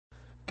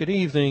Good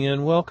evening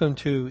and welcome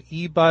to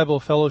E-Bible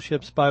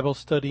Fellowship's Bible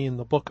study in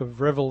the book of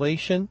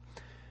Revelation.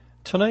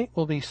 Tonight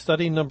we'll be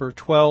studying number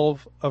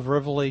 12 of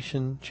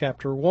Revelation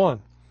chapter 1.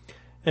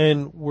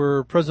 And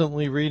we're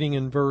presently reading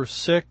in verse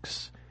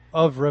 6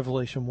 of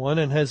Revelation 1,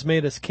 and has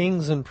made us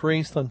kings and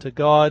priests unto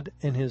God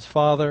and his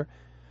Father.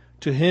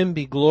 To him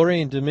be glory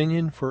and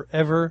dominion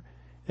forever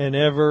and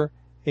ever.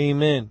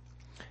 Amen.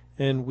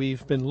 And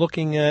we've been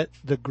looking at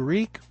the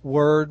Greek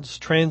words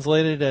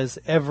translated as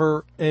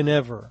ever and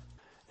ever.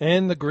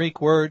 And the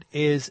Greek word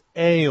is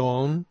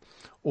aeon,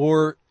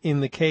 or in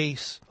the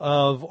case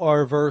of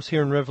our verse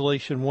here in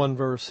Revelation 1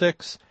 verse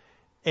 6,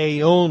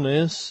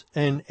 aeonis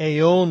and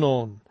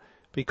aeonon,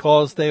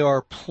 because they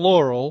are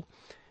plural,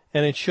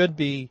 and it should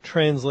be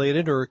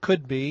translated, or it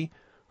could be,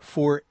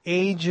 for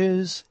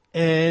ages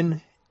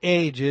and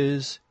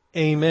ages.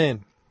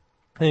 Amen.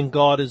 And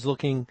God is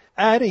looking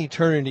at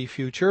eternity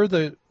future.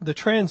 The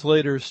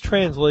translators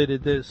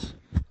translated this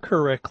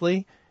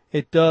correctly.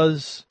 It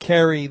does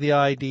carry the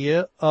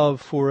idea of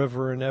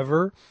forever and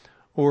ever,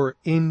 or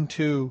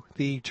into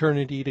the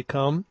eternity to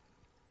come.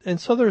 And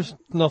so there's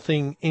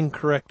nothing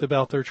incorrect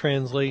about their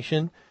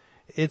translation.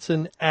 It's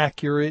an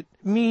accurate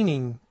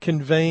meaning,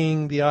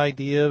 conveying the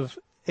idea of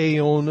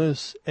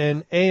aeonus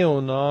and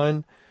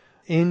aeonon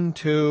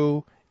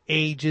into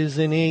ages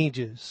and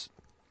ages,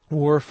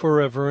 or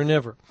forever and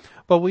ever.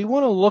 But we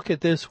want to look at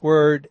this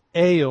word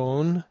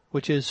aeon,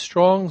 which is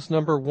Strong's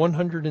number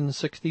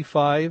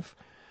 165.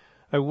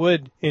 I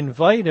would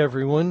invite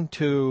everyone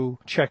to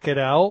check it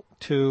out,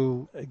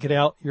 to get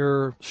out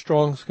your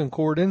Strong's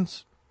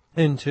Concordance,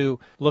 and to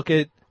look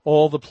at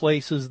all the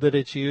places that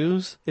it's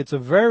used. It's a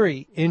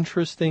very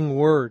interesting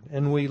word,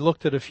 and we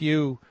looked at a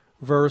few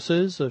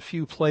verses, a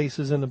few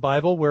places in the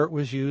Bible where it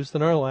was used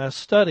in our last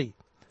study.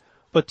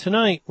 But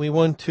tonight we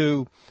want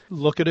to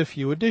look at a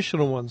few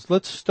additional ones.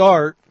 Let's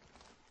start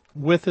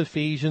with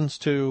Ephesians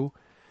 2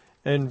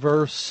 and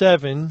verse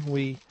 7.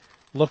 We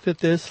looked at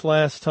this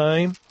last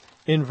time.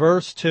 In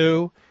verse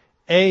 2,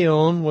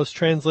 aeon was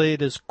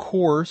translated as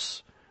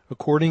course,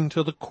 according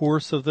to the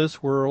course of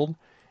this world.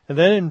 And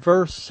then in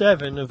verse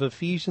 7 of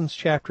Ephesians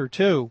chapter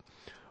 2,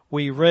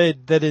 we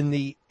read that in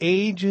the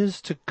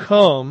ages to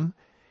come,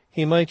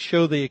 he might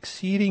show the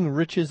exceeding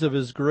riches of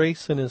his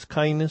grace and his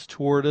kindness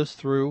toward us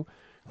through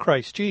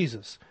Christ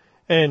Jesus.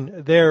 And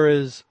there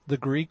is the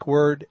Greek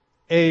word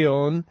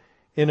aeon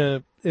in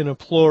a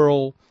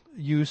plural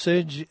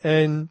usage,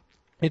 and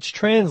it's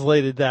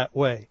translated that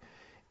way.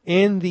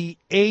 In the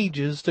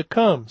ages to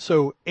come.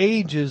 So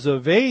ages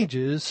of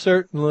ages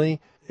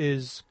certainly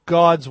is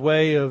God's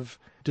way of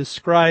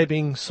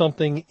describing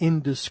something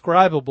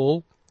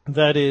indescribable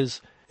that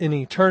is an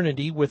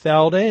eternity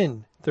without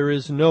end. There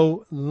is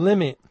no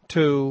limit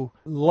to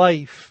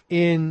life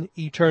in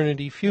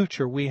eternity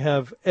future. We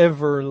have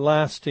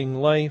everlasting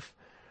life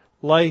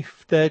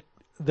that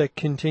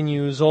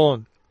continues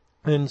on.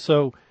 And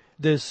so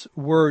this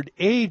word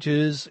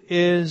ages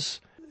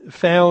is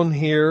found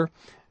here.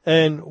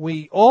 And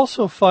we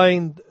also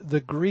find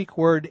the Greek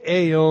word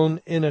aeon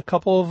in a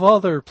couple of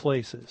other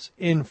places.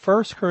 In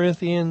 1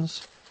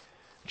 Corinthians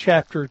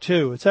chapter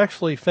 2. It's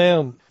actually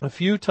found a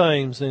few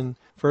times in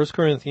 1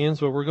 Corinthians,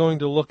 but we're going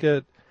to look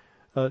at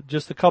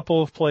just a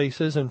couple of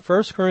places. In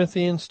 1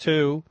 Corinthians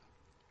 2,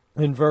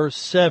 in verse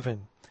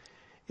 7,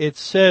 it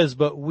says,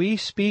 "But we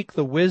speak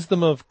the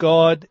wisdom of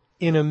God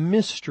in a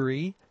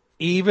mystery,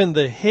 even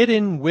the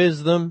hidden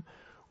wisdom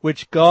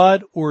which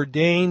God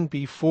ordained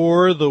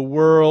before the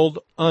world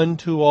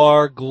unto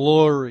our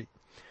glory."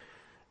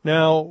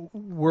 Now,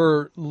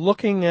 we're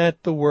looking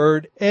at the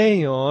word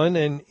aeon,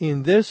 and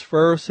in this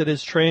verse it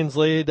is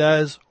translated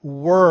as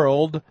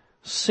world,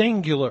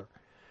 singular.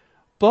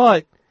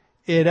 But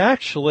it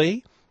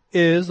actually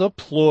is a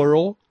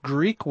plural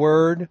Greek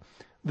word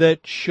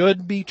that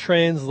should be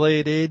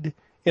translated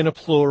in a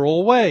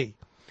plural way.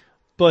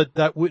 But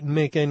that wouldn't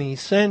make any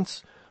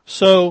sense.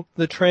 So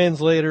the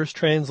translators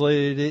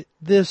translated it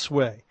this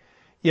way.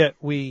 Yet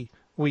we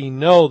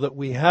know that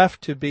we have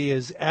to be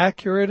as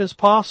accurate as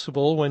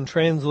possible when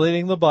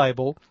translating the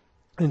Bible.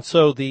 And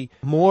so the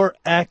more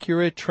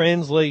accurate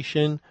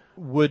translation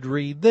would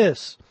read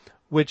this,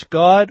 "which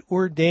God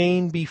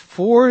ordained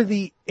before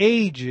the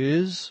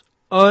ages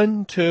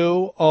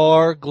unto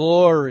our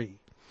glory."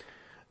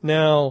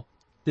 Now,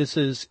 this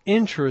is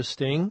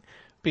interesting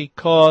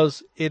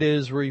because it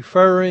is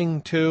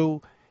referring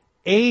to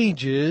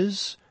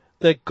ages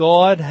that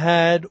God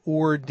had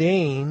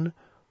ordained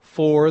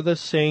for the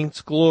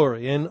saints'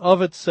 glory. And of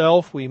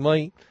itself, we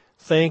might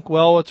think,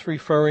 well, it's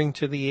referring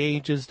to the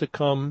ages to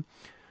come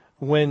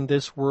when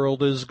this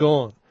world is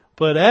gone.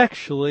 But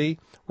actually,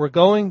 we're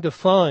going to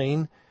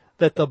find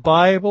that the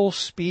Bible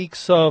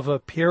speaks of a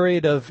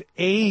period of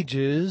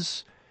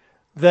ages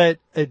that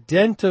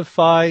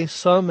identify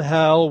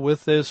somehow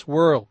with this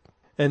world.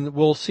 And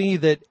we'll see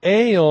that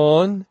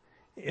aeon,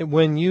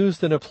 when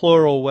used in a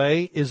plural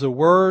way, is a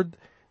word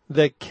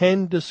that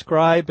can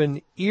describe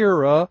an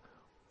era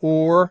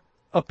or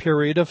a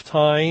period of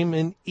time,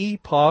 an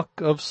epoch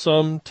of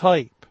some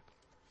type.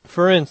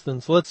 For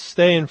instance, let's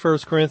stay in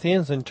 1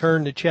 Corinthians and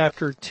turn to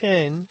chapter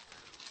 10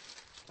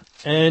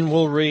 and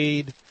we'll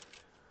read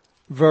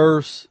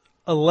verse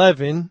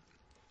 11,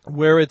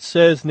 where it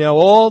says, "Now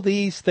all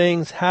these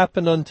things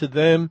happen unto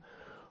them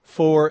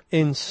for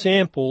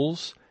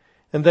ensamples,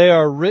 and they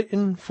are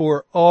written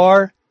for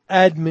our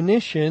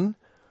admonition,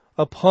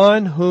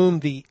 upon whom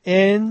the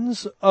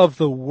ends of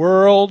the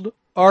world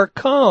are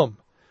come."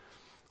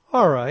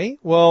 All right,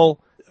 well,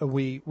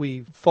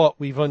 we thought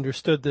we've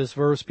understood this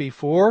verse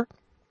before,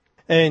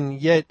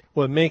 and yet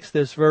what makes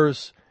this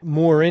verse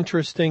more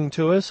interesting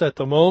to us at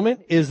the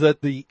moment is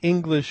that the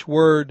English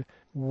word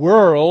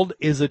world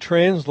is a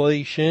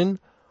translation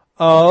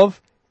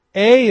of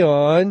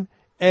aeon,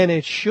 and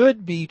it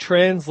should be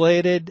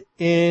translated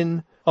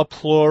in a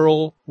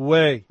plural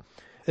way.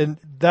 And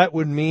that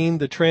would mean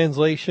the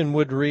translation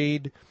would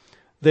read,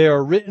 "They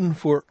are written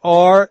for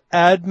our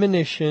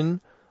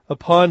admonition,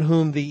 upon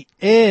whom the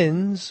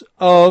ends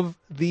of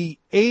the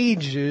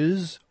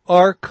ages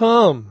are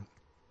come."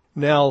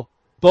 Now,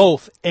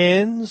 both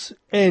ends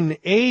and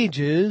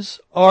ages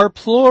are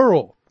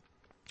plural.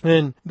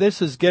 And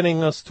this is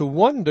getting us to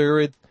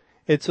wonder,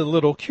 it's a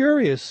little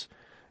curious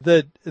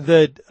that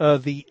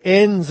the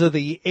ends of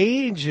the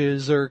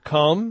ages are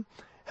come.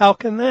 How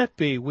can that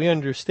be? We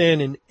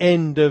understand an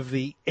end of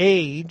the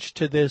age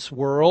to this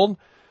world,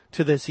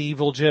 to this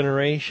evil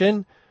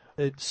generation.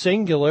 It's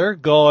singular.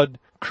 God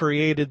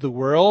created the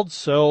world,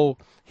 so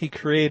he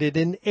created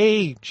an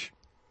age.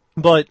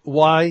 But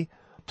why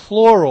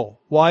plural?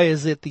 Why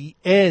is it the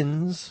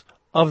ends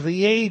of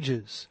the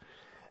ages?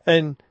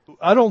 And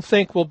I don't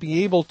think we'll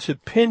be able to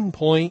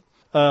pinpoint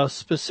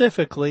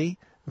specifically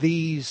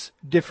these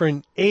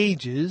different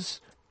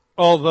ages,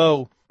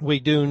 although we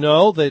do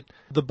know that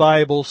the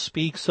Bible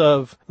speaks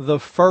of the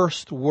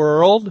first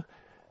world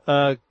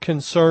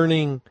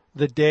concerning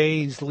the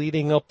days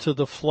leading up to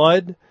the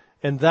flood,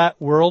 and that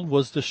world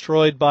was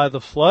destroyed by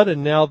the flood,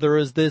 and now there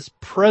is this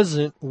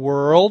present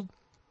world.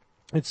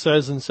 It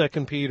says in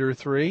 2 Peter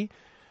 3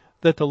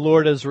 that the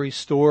Lord has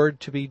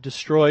restored to be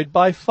destroyed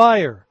by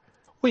fire.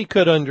 We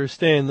could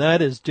understand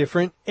that as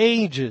different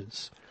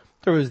ages.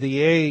 There was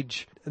the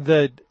age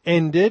that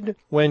ended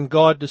when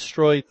God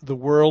destroyed the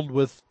world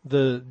with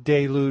the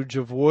deluge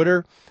of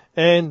water,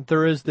 and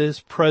there is this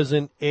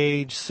present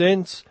age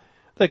since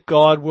that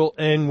God will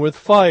end with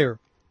fire.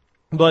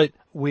 But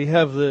we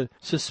have the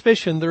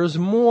suspicion there's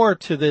more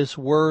to this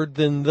word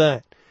than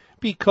that,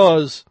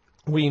 because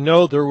we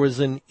know there was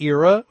an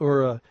era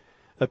or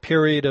a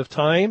period of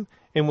time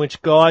in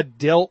which God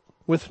dealt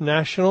with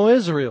national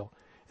Israel,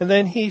 and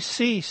then he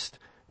ceased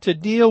to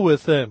deal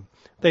with them.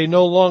 They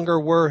no longer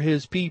were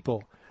his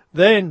people.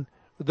 Then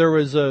there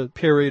was a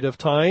period of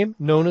time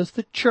known as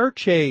the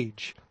Church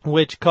Age,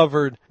 which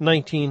covered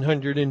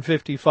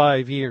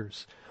 1955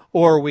 years.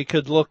 Or we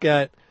could look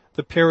at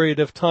the period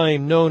of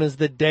time known as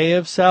the Day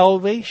of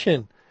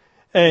Salvation.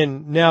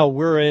 And now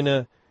we're in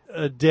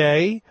a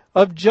day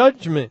of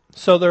judgment.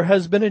 So there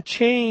has been a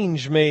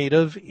change made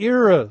of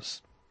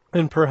eras.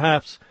 And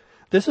perhaps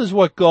this is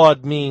what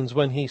God means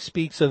when he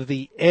speaks of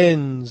the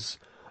ends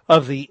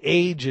of the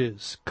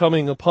ages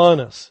coming upon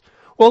us.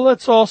 Well,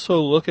 let's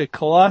also look at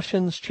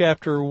Colossians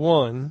chapter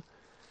 1,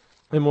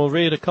 and we'll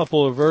read a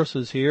couple of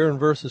verses here in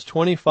verses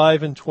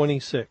 25 and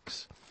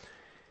 26.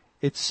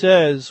 It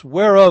says,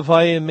 "Whereof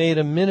I am made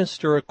a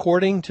minister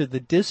according to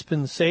the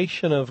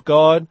dispensation of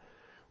God,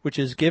 which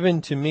is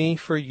given to me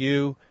for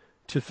you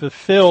to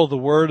fulfill the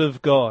word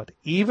of God,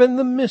 even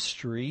the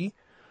mystery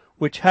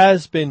which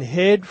has been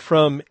hid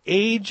from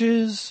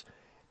ages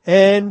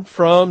and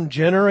from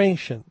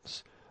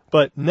generations,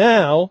 but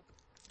now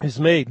is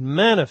made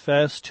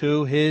manifest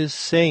to his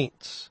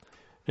saints."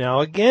 Now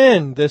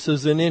again, this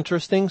is an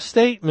interesting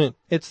statement.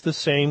 It's the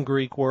same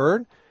Greek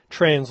word,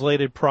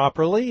 translated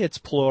properly. It's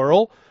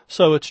plural,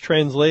 so it's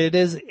translated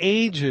as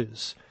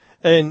ages.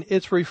 And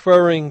it's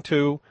referring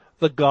to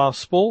the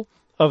gospel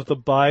of the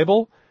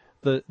Bible.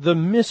 The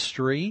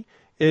mystery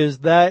is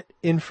that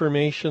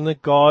information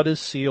that God has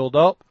sealed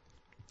up.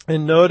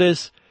 And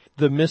notice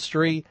the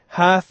mystery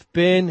hath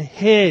been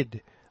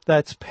hid.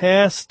 That's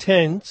past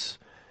tense.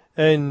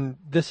 And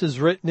this is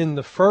written in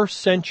the 1st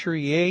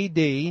century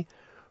A.D.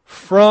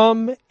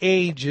 from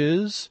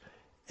ages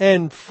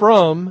and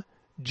from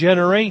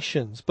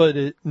generations. But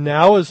it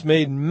now is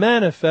made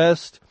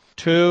manifest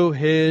to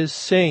his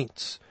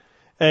saints.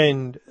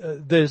 And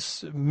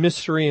this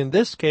mystery in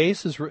this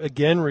case is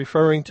again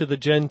referring to the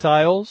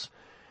Gentiles,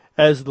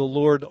 as the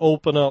Lord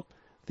opened up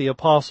the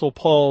Apostle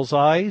Paul's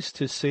eyes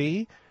to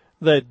see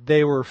that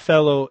they were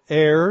fellow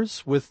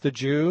heirs with the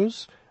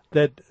Jews,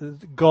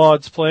 that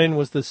God's plan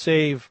was to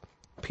save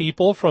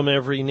people from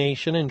every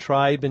nation and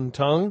tribe and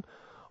tongue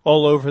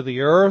all over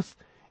the earth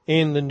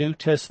in the New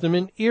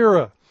Testament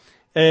era.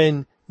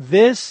 And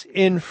this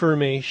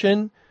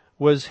information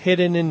was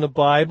hidden in the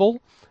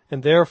Bible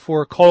and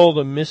therefore called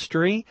a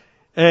mystery,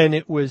 and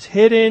it was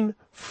hidden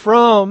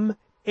from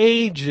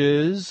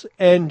ages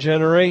and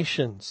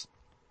generations.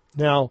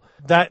 Now,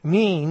 that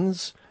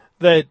means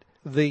that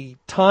the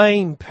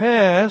time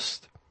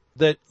past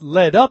that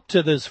led up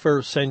to this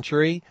 1st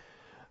century,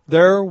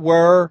 there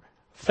were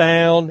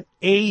found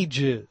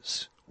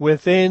ages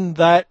within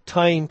that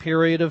time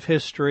period of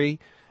history.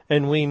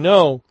 And we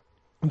know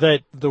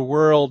that the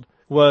world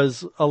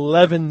was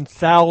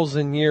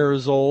 11,000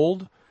 years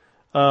old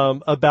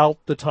about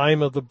the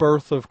time of the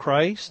birth of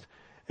Christ.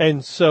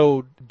 And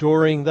so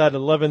during that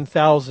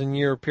 11,000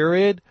 year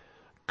period,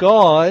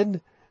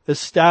 God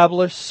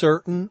established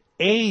certain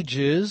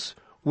ages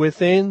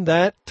within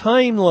that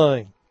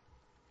timeline.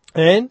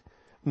 And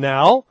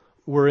now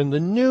we're in the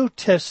New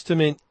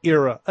Testament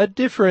era, a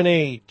different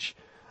age,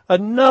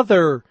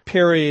 another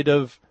period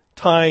of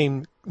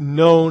time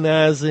known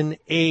as an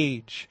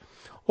age.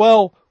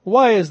 Well,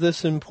 why is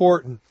this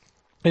important?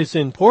 It's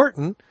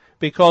important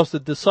because the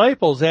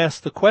disciples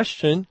asked the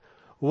question,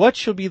 what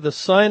shall be the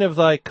sign of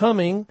thy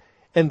coming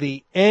and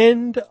the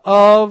end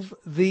of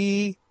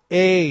the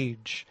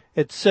age?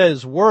 It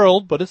says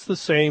world, but it's the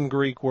same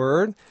Greek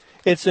word.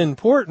 It's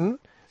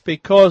important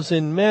because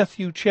in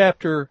Matthew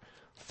chapter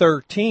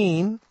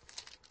 13,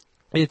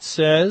 it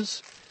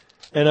says,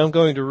 and I'm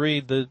going to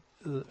read the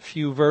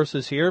few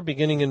verses here,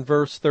 beginning in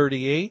verse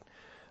 38,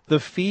 the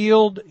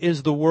field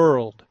is the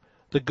world.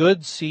 The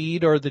good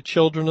seed are the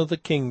children of the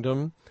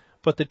kingdom,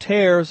 but the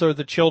tares are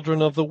the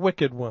children of the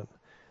wicked one.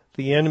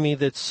 The enemy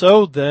that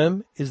sowed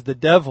them is the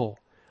devil.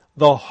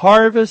 The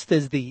harvest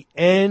is the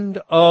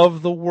end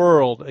of the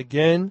world.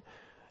 Again,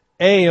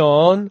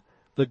 aeon,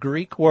 the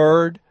Greek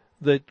word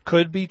that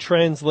could be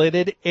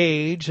translated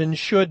age and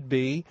should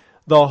be.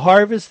 The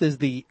harvest is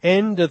the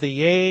end of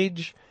the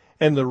age,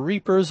 and the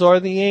reapers are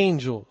the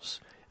angels.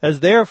 As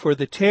therefore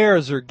the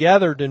tares are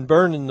gathered and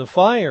burned in the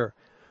fire,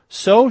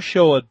 so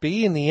shall it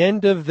be in the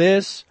end of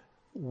this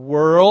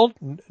world.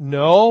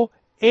 No,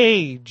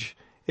 age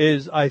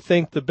is, I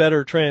think, the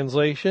better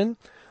translation.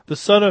 The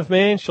Son of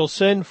Man shall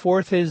send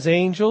forth his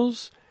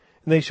angels,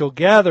 and they shall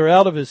gather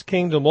out of his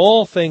kingdom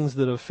all things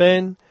that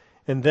offend,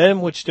 and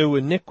them which do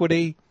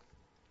iniquity,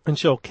 and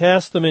shall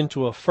cast them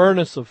into a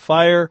furnace of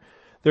fire.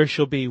 There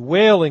shall be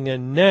wailing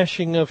and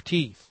gnashing of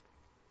teeth.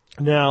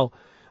 Now,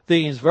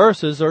 these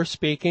verses are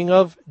speaking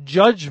of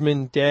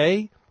Judgment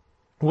Day,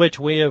 which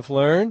we have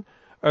learned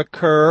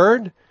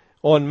occurred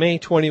on May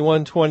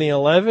 21,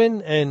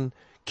 2011, and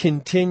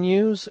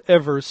continues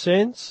ever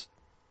since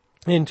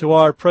into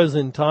our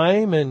present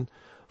time and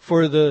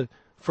for the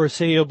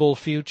foreseeable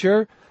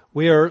future.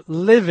 We are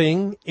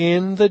living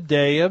in the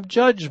day of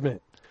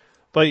judgment.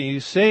 But you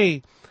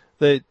see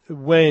that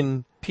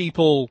when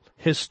people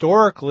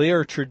historically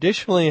or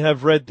traditionally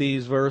have read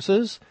these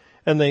verses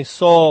and they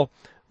saw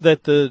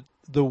that the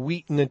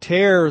wheat and the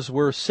tares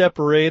were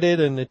separated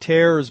and the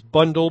tares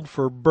bundled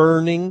for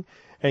burning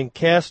and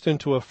cast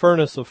into a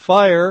furnace of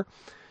fire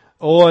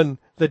on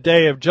the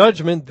day of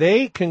judgment,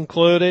 they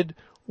concluded,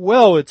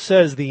 well, it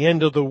says the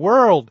end of the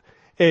world.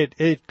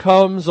 It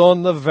comes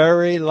on the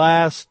very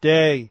last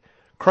day.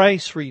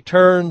 Christ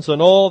returns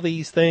and all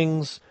these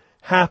things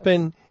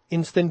happen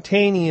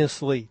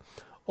instantaneously.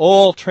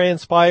 All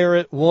transpire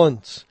at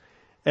once.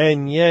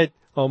 And yet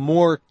a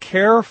more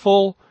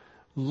careful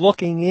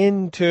looking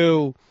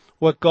into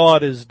what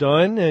God has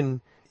done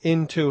and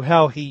into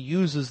how he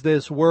uses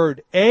this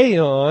word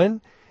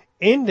aeon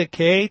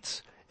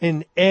indicates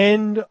an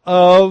end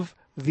of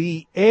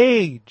the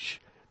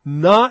age,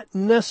 not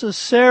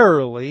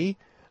necessarily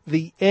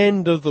the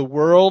end of the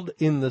world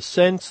in the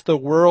sense the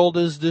world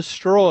is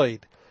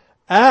destroyed.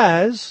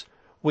 As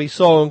we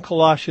saw in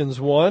Colossians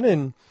 1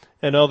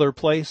 and other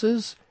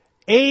places,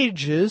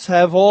 ages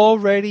have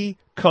already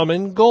come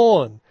and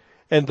gone,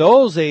 and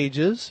those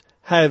ages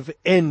have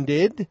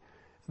ended,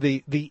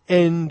 the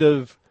end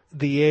of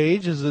the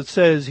age, as it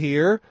says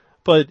here,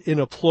 but in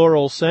a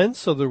plural sense,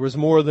 so there was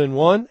more than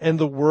one, and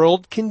the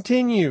world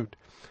continued.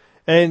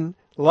 And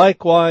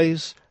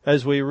likewise,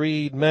 as we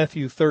read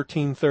Matthew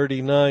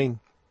 13:39,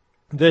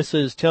 this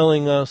is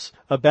telling us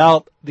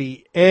about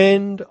the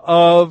end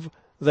of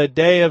the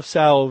day of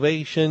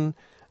salvation,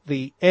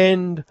 the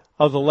end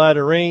of the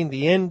latter rain,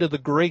 the end of the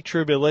great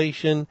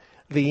tribulation,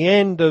 the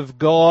end of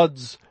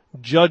God's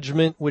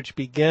judgment which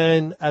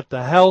began at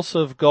the house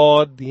of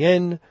God, the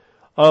end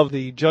of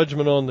the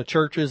judgment on the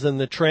churches, and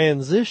the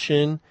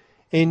transition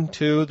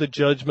into the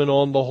judgment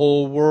on the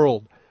whole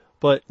world,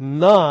 but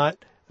not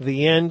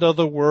the end of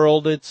the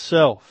world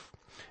itself.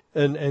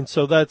 And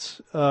so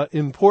that's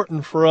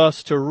important for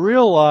us to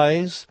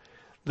realize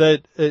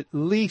that at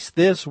least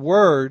this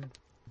word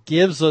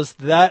gives us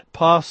that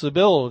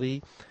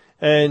possibility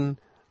and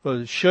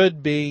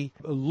should be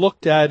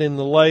looked at in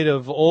the light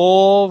of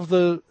all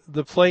the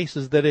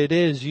places that it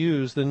is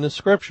used in the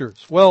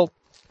scriptures. Well,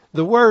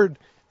 the word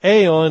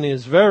aeon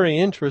is very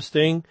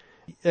interesting,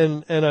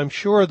 and I'm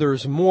sure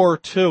there's more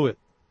to it.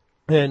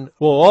 And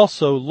we'll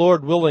also,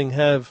 Lord willing,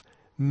 have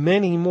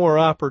many more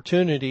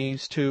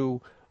opportunities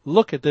to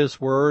look at this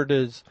word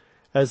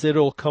as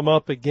it'll come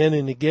up again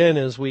and again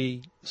as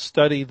we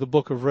study the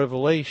book of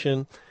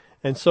Revelation.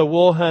 And so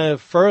we'll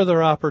have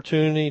further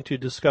opportunity to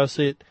discuss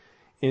it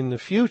in the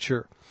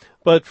future.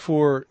 But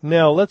for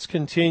now, let's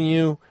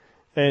continue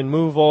and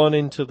move on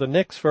into the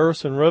next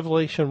verse in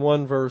Revelation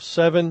 1 verse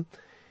 7.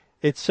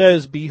 It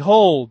says,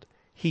 Behold,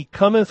 he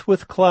cometh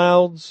with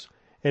clouds,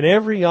 and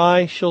every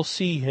eye shall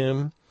see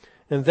him,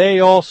 and they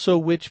also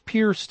which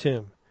pierced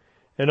him.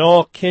 And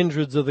all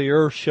kindreds of the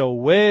earth shall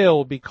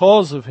wail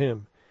because of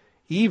him.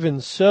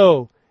 Even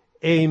so,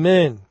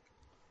 Amen.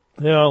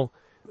 Now,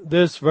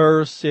 this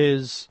verse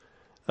is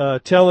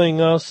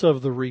telling us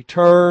of the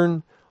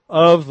return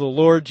of the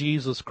Lord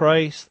Jesus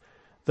Christ.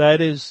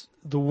 That is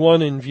the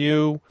one in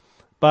view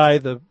by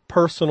the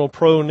personal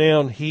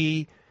pronoun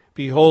he.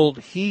 Behold,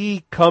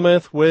 he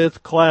cometh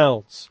with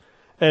clouds.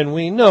 And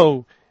we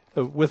know,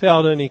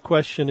 without any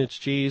question, it's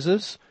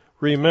Jesus.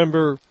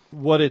 Remember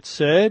what it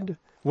said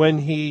when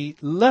he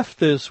left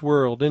this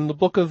world in the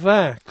book of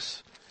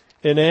Acts,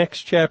 in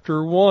Acts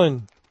chapter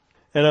 1.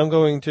 And I'm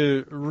going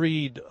to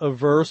read a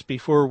verse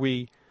before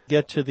we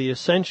get to the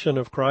ascension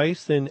of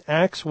Christ. In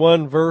Acts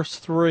 1 verse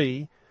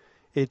 3,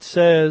 it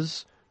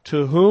says,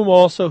 to whom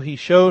also he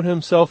showed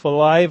himself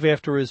alive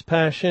after his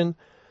passion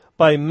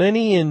by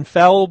many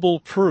infallible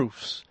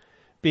proofs,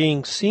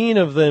 being seen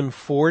of them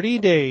 40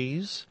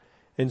 days,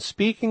 and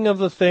speaking of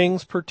the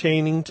things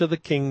pertaining to the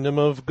kingdom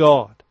of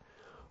God.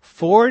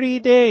 40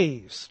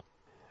 days.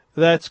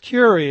 That's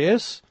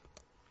curious,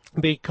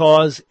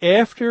 because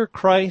after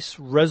Christ's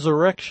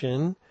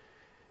resurrection,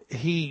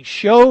 he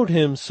showed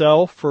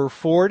himself for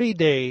 40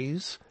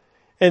 days,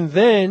 and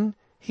then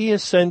he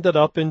ascended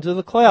up into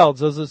the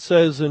clouds, as it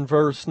says in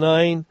verse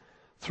 9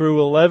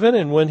 through 11.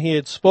 And when he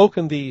had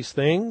spoken these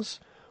things,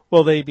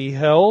 well, they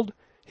beheld,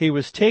 he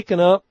was taken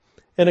up,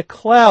 and a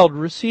cloud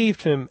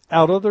received him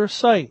out of their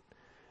sight.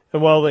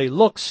 And while they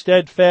looked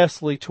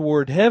steadfastly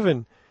toward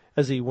heaven,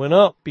 as he went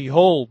up,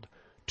 behold,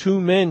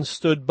 2 men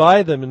stood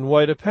by them in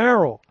white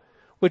apparel,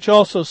 which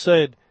also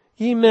said,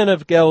 Ye men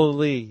of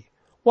Galilee,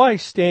 why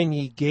stand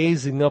ye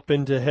gazing up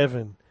into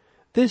heaven?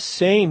 This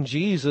same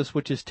Jesus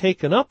which is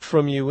taken up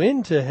from you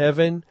into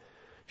heaven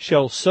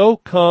shall so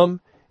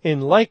come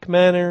in like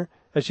manner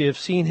as ye have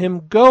seen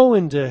him go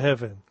into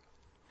heaven.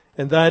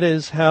 And that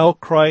is how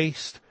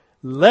Christ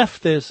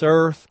left this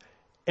earth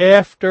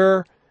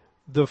after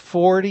the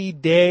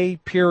 40-day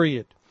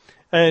period.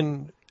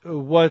 And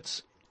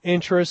what's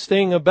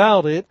interesting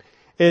about it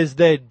is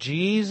that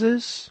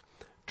Jesus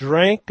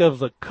drank of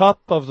the cup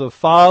of the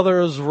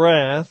Father's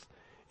wrath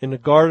in the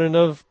Garden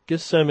of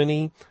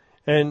Gethsemane,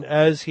 and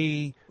as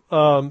he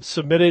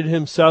submitted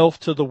himself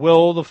to the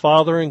will of the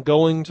Father in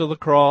going to the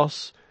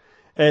cross,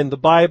 and the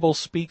Bible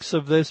speaks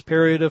of this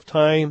period of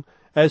time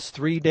as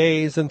 3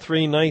 days and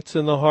 3 nights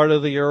in the heart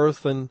of the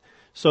earth, and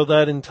so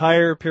that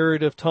entire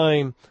period of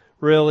time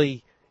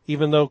really,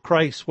 even though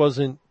Christ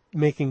wasn't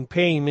making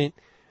payment,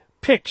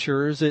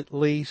 pictures at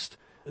least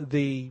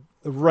the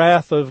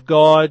wrath of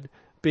God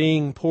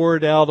being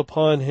poured out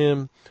upon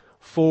him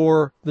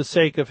for the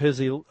sake of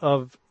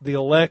the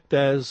elect,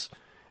 as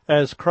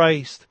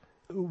Christ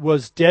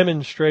was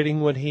demonstrating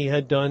what he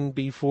had done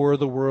before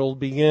the world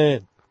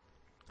began.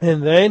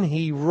 And then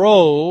he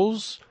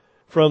rose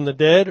from the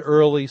dead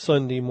early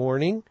Sunday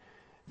morning,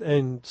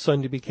 and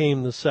Sunday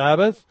became the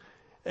Sabbath,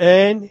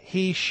 and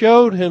he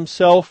showed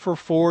himself for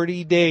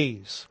 40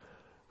 days.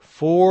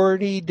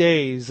 40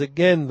 days,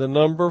 again the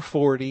number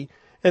 40,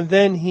 and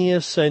then he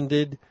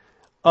ascended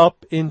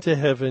up into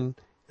heaven,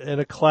 and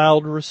a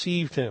cloud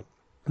received him.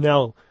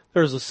 Now,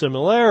 there's a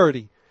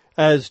similarity.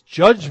 As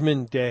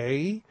Judgment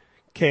Day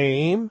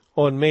came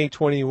on May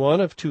 21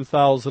 of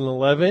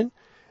 2011,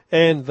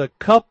 and the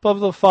cup of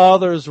the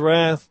Father's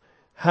wrath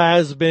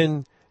has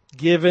been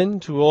given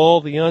to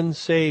all the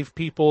unsaved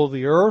people of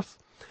the earth,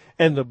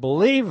 and the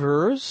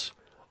believers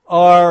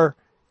are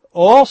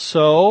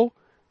also,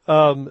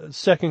 2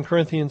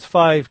 Corinthians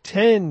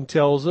 5:10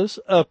 tells us,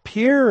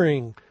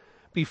 appearing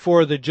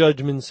before the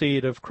judgment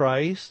seat of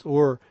Christ,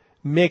 or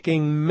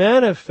making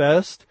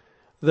manifest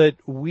that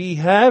we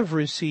have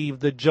received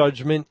the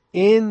judgment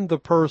in the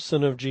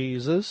person of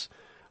Jesus,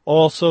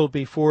 also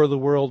before the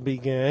world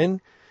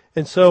began.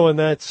 And so in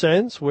that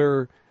sense,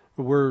 we're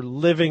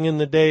living in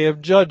the day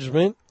of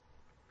judgment.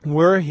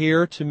 We're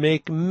here to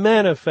make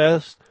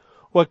manifest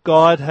what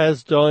God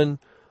has done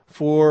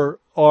for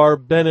our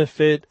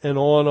benefit and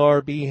on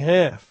our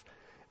behalf.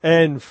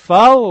 And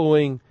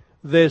following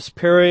this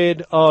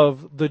period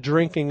of the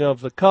drinking of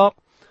the cup,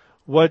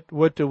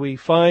 what do we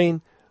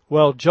find?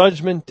 Well,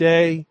 Judgment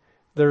Day,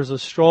 there's a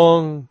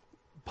strong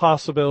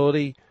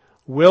possibility,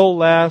 will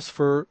last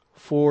for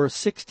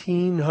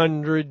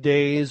 1,600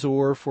 days,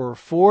 or for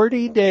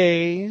 40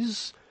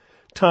 days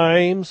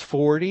times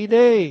 40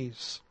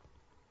 days.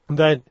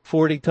 That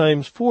 40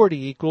 times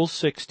 40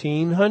 equals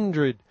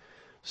 1,600.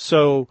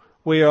 So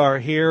we are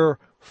here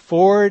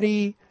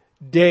 40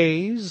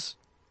 days,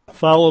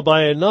 followed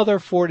by another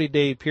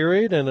 40-day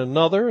period, and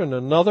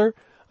another,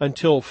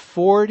 until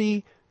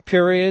 40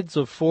 periods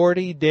of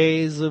 40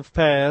 days have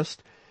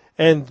passed.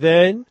 And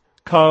then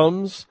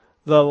comes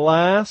the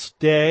last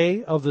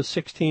day of the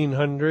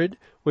 1,600,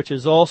 which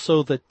is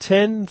also the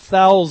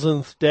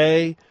 10,000th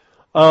day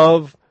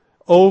of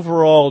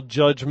overall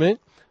judgment,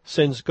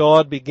 since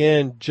God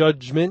began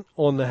judgment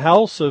on the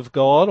house of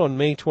God on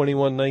May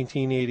 21,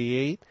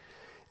 1988,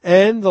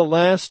 and the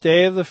last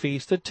day of the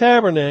Feast of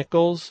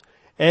Tabernacles,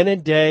 and a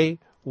day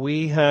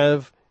we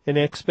have an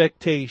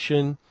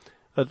expectation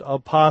a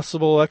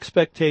possible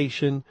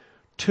expectation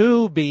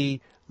to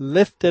be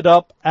lifted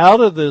up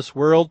out of this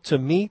world to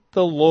meet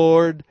the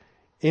Lord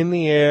in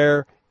the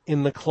air,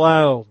 in the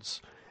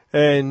clouds.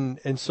 And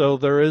so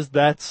there is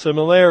that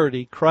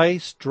similarity.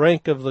 Christ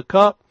drank of the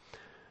cup,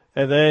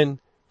 and then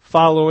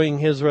following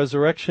his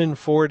resurrection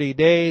 40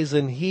 days,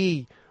 and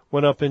he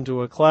went up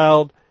into a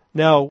cloud.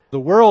 Now the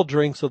world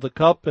drinks of the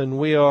cup, and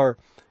we are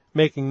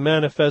making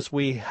manifest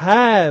we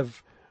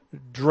have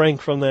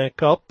drank from that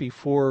cup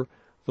before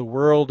the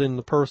world in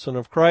the person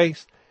of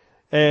Christ.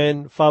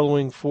 And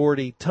following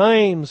 40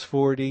 times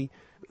 40,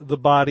 the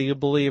body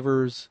of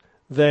believers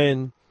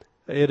then,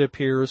 it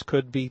appears,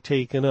 could be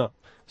taken up.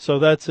 So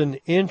that's an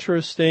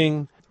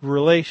interesting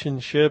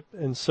relationship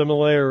and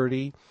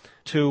similarity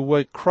to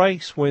what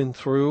Christ went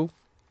through.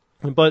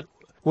 But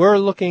we're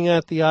looking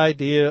at the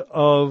idea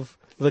of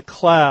the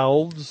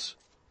clouds,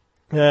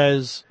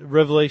 as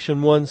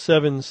Revelation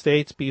 1:7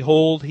 states,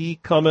 "Behold, he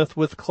cometh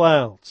with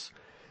clouds."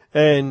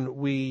 And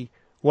we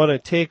want to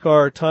take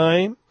our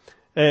time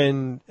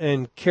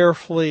and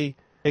carefully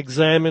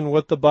examine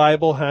what the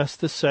Bible has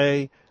to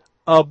say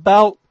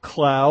about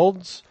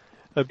clouds,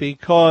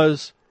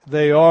 because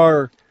they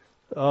are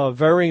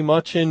very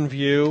much in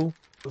view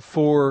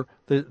for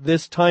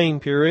this time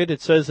period.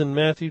 It says in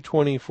Matthew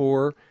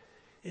 24,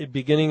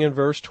 beginning in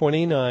verse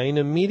 29,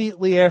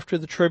 "Immediately after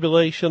the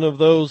tribulation of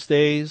those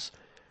days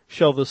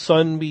shall the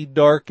sun be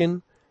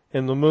darkened,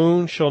 and the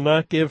moon shall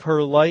not give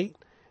her light,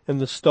 and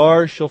the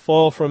stars shall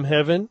fall from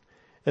heaven,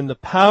 and the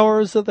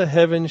powers of the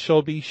heaven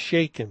shall be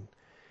shaken.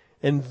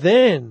 And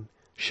then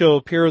shall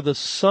appear the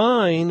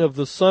sign of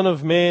the Son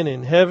of Man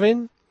in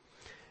heaven,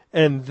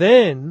 and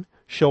then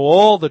shall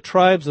all the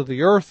tribes of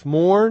the earth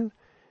mourn,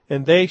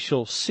 and they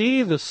shall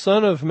see the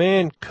Son of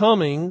Man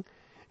coming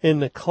in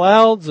the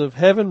clouds of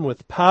heaven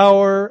with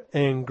power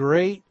and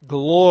great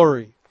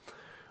glory."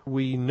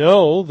 We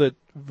know that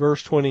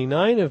verse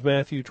 29 of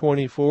Matthew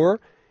 24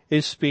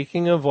 is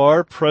speaking of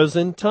our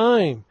present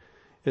time.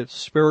 It's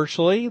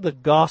spiritually, the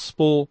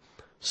gospel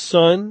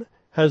sun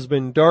has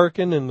been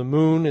darkened, and the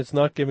moon is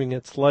not giving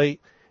its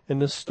light,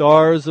 and the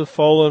stars have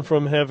fallen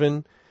from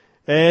heaven,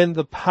 and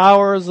the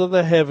powers of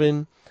the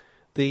heaven,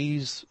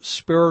 these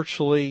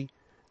spiritually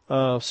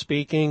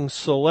speaking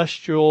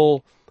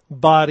celestial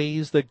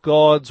bodies that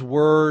God's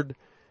word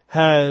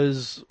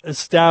has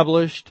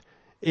established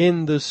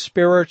in the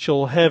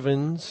spiritual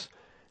heavens,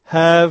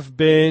 have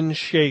been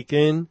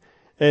shaken.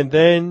 And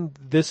then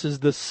this is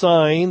the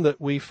sign that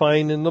we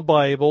find in the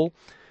Bible.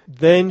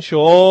 "Then shall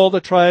all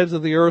the tribes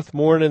of the earth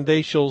mourn, and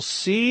they shall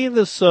see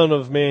the Son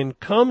of Man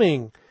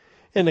coming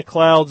in the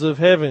clouds of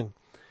heaven."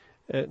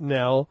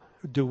 Now,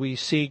 do we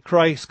see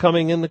Christ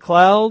coming in the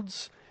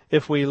clouds?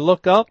 If we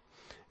look up,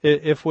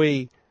 if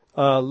we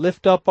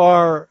lift up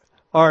our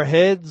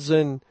heads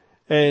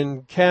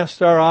and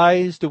cast our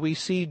eyes, do we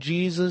see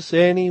Jesus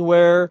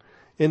anywhere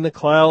in the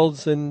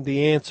clouds? And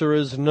the answer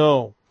is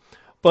no.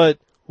 But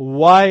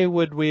why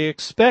would we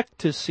expect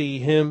to see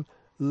him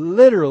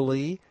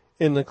literally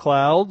in the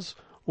clouds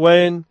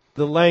when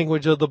the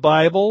language of the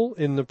Bible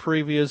in the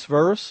previous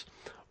verse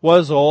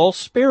was all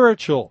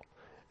spiritual?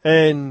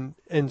 And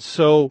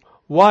so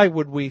why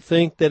would we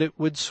think that it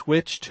would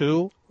switch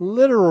to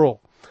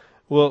literal?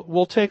 Well,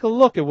 we'll take a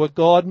look at what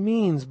God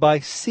means by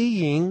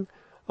seeing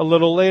a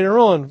little later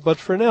on. But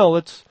for now,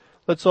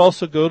 let's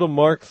also go to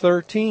Mark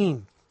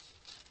 13.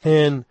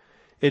 And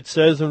it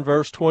says in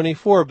verse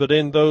 24, "But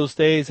in those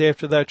days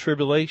after that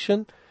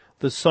tribulation,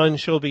 the sun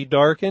shall be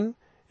darkened,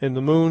 and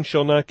the moon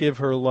shall not give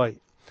her light.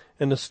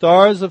 And the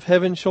stars of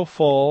heaven shall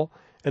fall,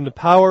 and the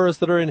powers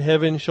that are in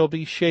heaven shall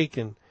be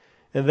shaken.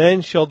 And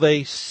then shall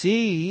they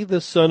see the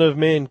Son of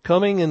Man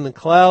coming in the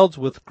clouds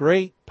with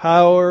great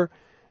power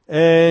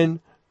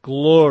and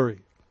glory."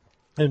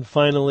 And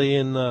finally,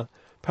 in the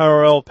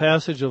parallel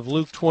passage of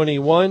Luke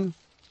 21,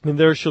 "And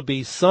there shall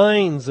be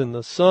signs in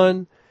the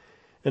sun,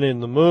 and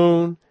in the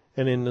moon,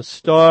 and in the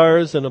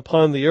stars, and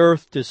upon the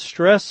earth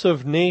distress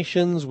of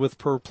nations with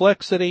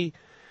perplexity,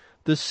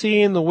 the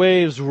sea and the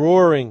waves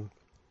roaring,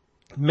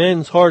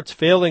 men's hearts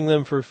failing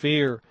them for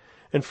fear,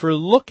 and for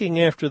looking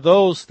after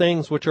those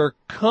things which are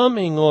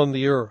coming on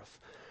the earth.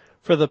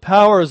 For the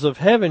powers of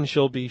heaven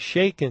shall be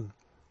shaken.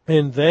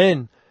 And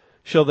then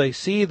shall they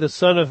see the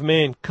Son of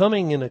Man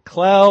coming in a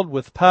cloud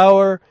with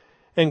power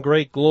and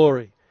great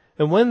glory.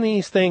 And when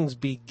these things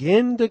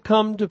begin to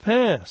come to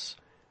pass,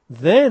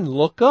 then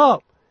look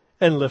up,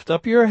 and lift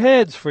up your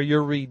heads, for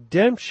your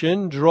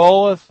redemption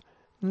draweth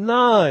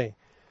nigh."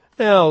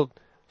 Now,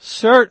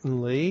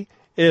 certainly,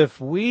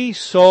 if we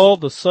saw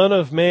the Son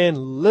of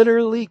Man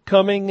literally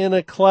coming in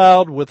a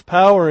cloud with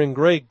power and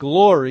great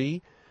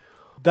glory,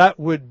 that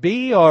would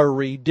be our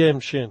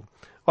redemption.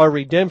 Our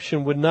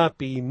redemption would not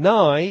be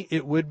nigh,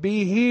 it would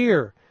be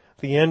here.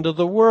 The end of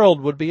the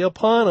world would be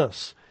upon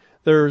us.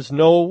 There's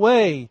no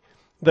way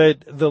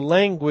that the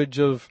language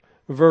of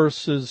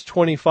verses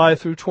 25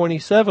 through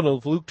 27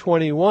 of Luke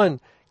 21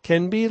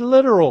 can be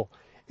literal.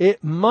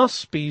 It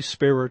must be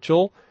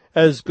spiritual,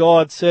 as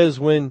God says,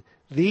 "When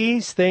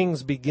these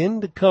things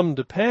begin to come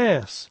to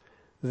pass,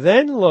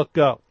 then look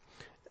up."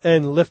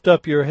 and lift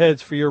up your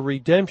heads, for your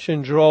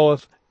redemption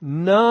draweth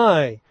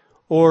nigh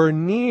or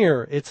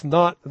near. It's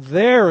not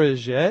there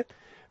as yet,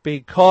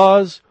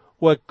 because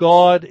what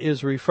God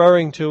is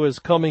referring to as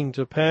coming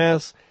to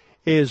pass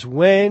is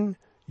when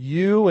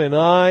you and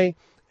I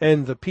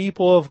and the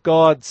people of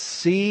God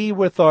see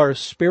with our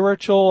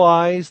spiritual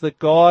eyes that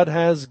God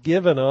has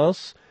given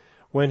us.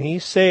 When He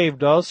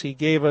saved us, He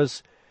gave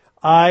us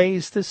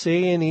eyes to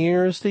see and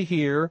ears to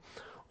hear.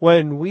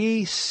 When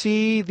we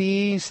see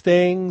these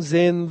things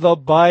in the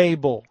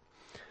Bible,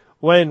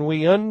 when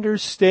we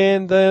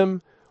understand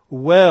them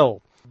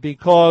well,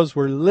 because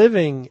we're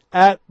living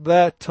at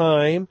that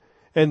time,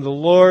 and the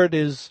Lord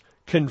is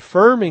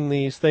confirming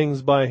these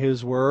things by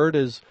His Word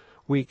as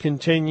we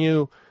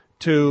continue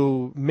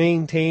to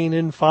maintain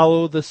and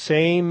follow the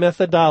same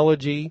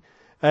methodology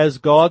as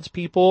God's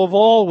people have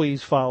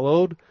always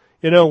followed.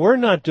 We're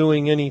not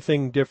doing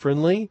anything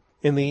differently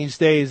in these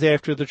days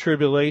after the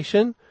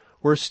tribulation.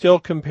 We're still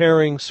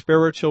comparing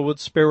spiritual with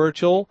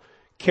spiritual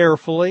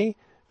carefully,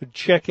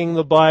 checking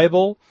the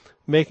Bible,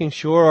 making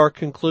sure our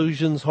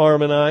conclusions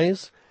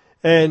harmonize.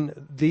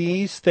 And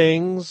these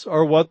things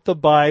are what the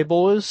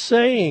Bible is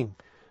saying.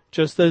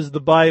 Just as the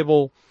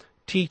Bible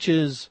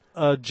teaches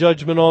a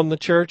judgment on the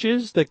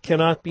churches that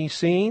cannot be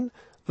seen,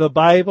 the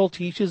Bible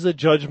teaches a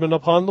judgment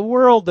upon the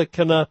world that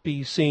cannot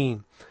be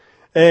seen.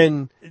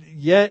 And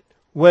yet,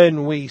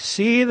 when we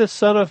see the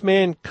Son of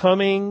Man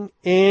coming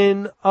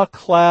in a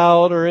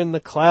cloud or in the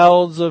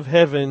clouds of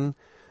heaven,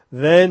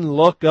 then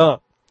look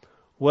up.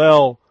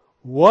 Well,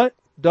 what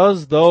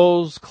does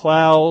those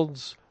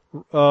clouds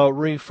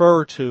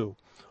refer to?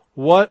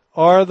 What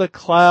are the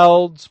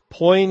clouds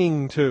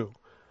pointing to?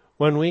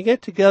 When we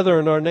get together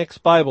in our next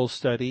Bible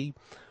study,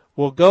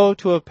 we'll go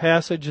to a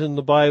passage in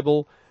the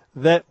Bible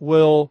that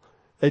will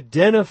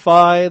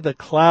identify the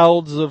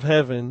clouds of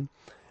heaven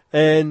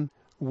and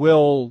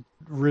will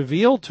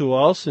reveal to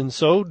us, in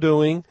so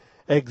doing,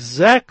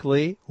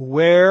 exactly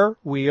where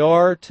we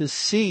are to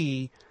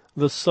see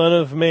the Son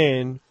of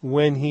Man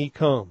when He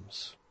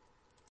comes.